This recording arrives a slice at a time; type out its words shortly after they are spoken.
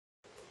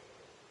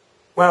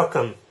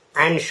Welcome.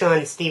 I'm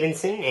Sean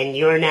Stephenson, and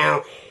you're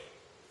now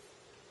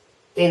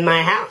in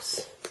my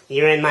house.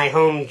 You're in my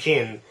home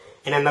gym,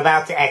 and I'm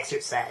about to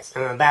exercise.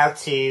 I'm about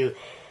to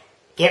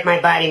get my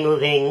body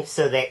moving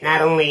so that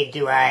not only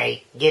do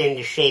I get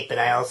into shape, but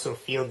I also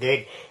feel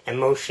good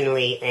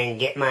emotionally and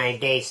get my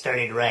day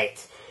started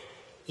right.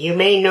 You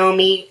may know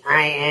me.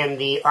 I am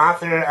the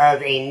author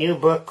of a new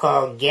book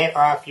called Get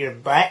Off Your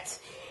Butt.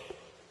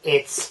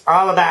 It's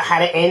all about how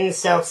to end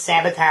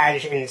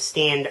self-sabotage and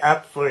stand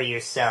up for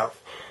yourself.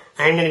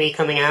 I'm going to be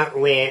coming out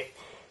with,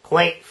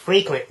 quite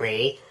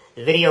frequently,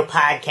 video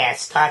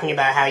podcasts talking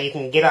about how you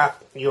can get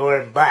off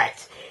your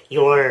butt.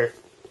 Your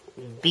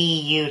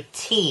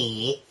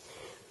B-U-T,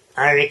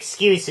 our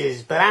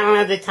excuses, but I don't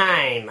have the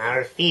time,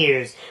 our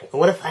fears, but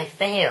what if I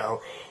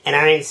fail, and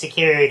our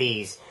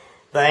insecurities,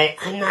 but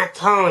I'm not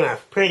tall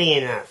enough, pretty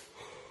enough.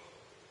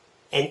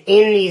 And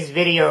in these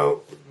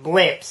video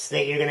blips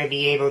that you're going to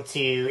be able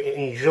to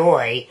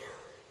enjoy,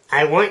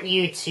 I want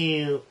you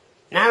to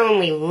not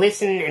only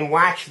listen and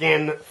watch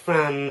them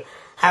from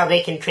how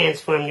they can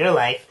transform your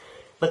life,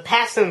 but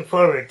pass them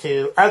forward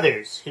to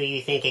others who you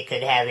think it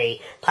could have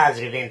a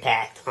positive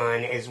impact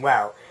on as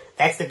well.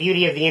 That's the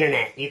beauty of the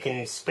internet. You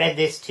can spread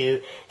this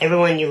to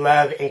everyone you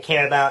love and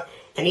care about,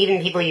 and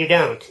even people you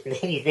don't,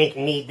 that you think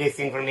need this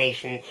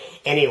information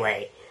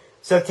anyway.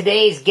 So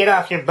today's Get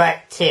Off Your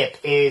Butt tip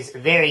is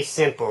very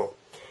simple.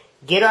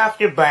 Get off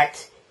your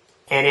butt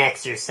and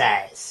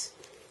exercise.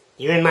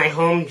 You're in my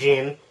home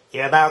gym.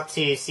 You're about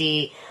to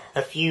see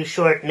a few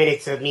short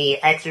minutes of me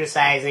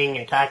exercising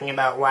and talking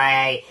about why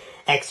I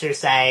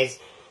exercise.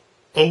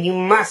 And you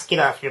must get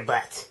off your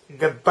butt.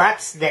 The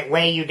butts that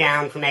weigh you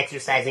down from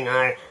exercising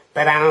are,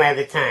 but I don't have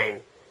the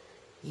time.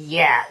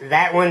 Yeah,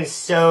 that one's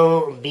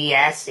so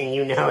BS and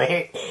you know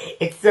it.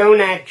 It's so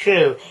not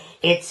true.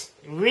 It's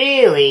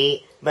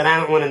really, but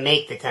I don't want to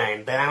make the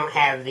time, but I don't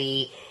have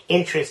the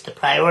interest to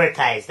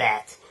prioritize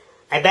that.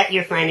 I bet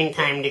you're finding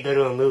time to go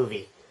to a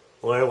movie,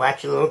 or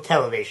watch a little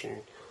television,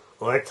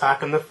 or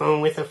talk on the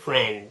phone with a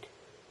friend,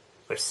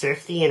 or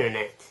surf the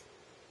internet.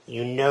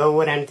 You know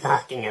what I'm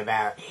talking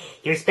about.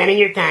 You're spending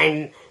your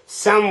time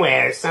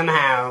somewhere,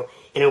 somehow,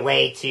 in a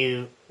way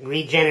to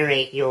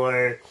regenerate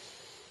your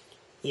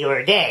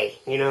day.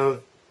 You know,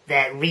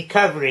 that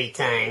recovery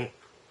time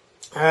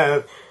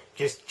of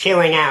just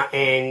chilling out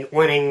and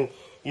wanting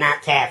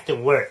not to have to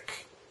work.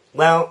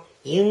 Well,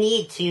 you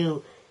need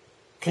to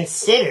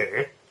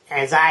consider,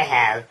 as I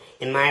have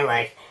in my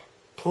life,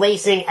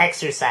 placing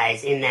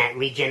exercise in that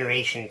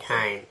regeneration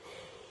time.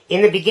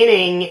 In the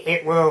beginning,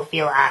 it will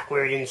feel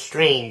awkward and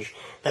strange,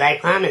 but I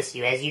promise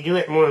you, as you do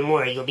it more and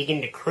more, you'll begin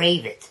to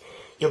crave it.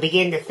 You'll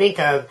begin to think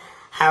of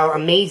how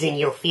amazing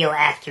you'll feel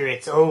after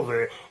it's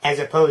over, as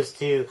opposed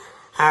to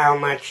how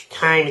much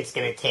time it's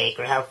going to take,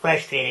 or how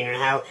frustrating or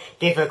how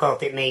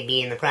difficult it may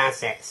be in the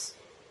process.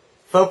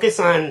 Focus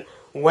on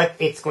what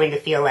it's going to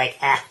feel like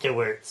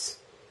afterwards.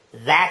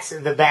 That's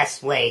the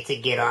best way to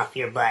get off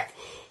your butt,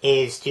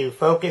 is to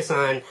focus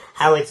on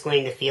how it's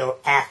going to feel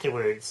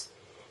afterwards.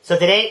 So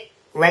today,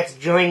 let's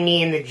join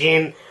me in the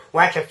gym,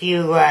 watch a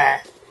few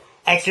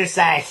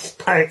exercise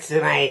parts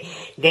of my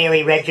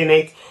daily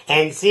regimen,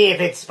 and see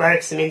if it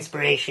sparks some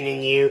inspiration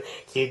in you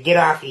to get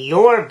off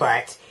your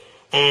butt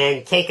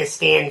and take a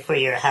stand for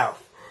your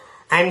health.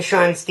 I'm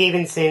Sean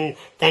Stephenson.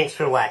 Thanks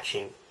for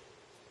watching.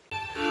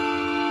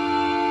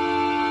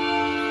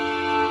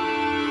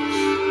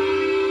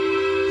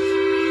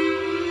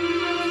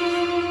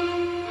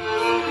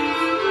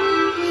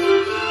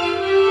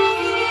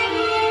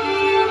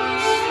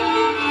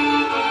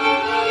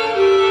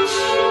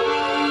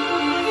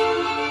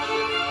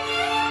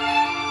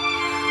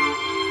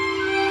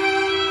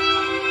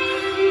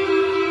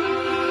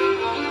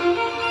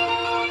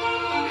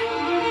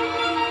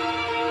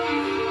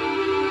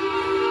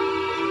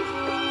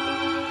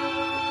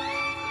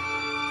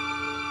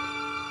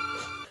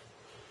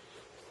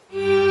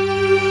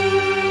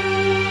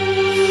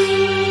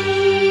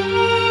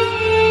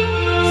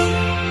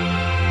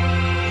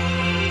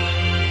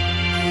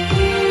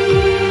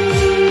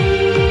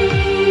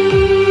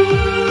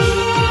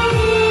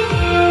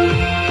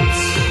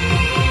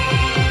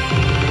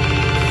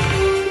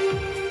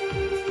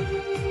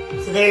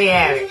 There you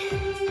have it.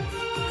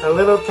 A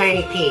little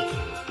tiny peek.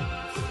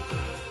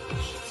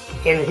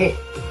 Give me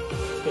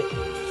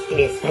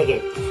a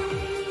second.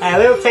 A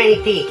little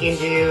tiny peek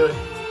into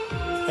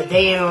a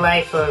day in the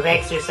life of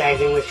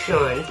exercising with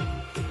Sean.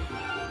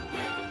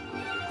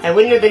 I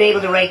wouldn't have been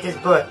able to write this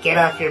book, Get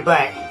Off Your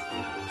Butt,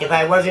 if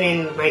I wasn't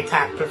in my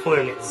top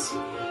performance,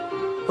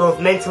 both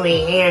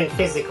mentally and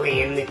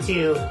physically, and the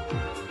two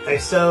are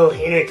so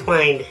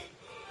intertwined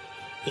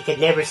you could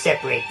never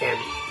separate them.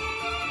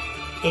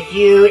 If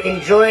you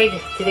enjoyed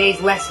today's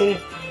lesson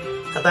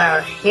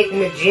about hitting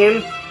the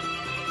gym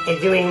and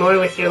doing more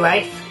with your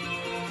life,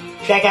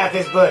 check out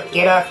this book,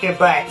 Get Off Your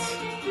Butt.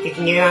 You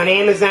can get it on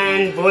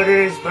Amazon,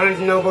 Borders,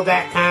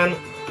 BarnesandNoble.com,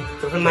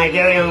 or from my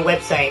very own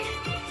website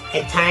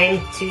at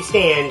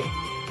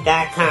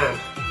TimeToStand.com.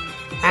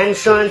 I'm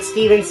Sean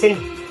Stephenson.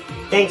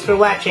 Thanks for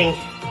watching,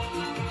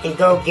 and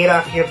go get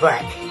off your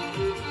butt.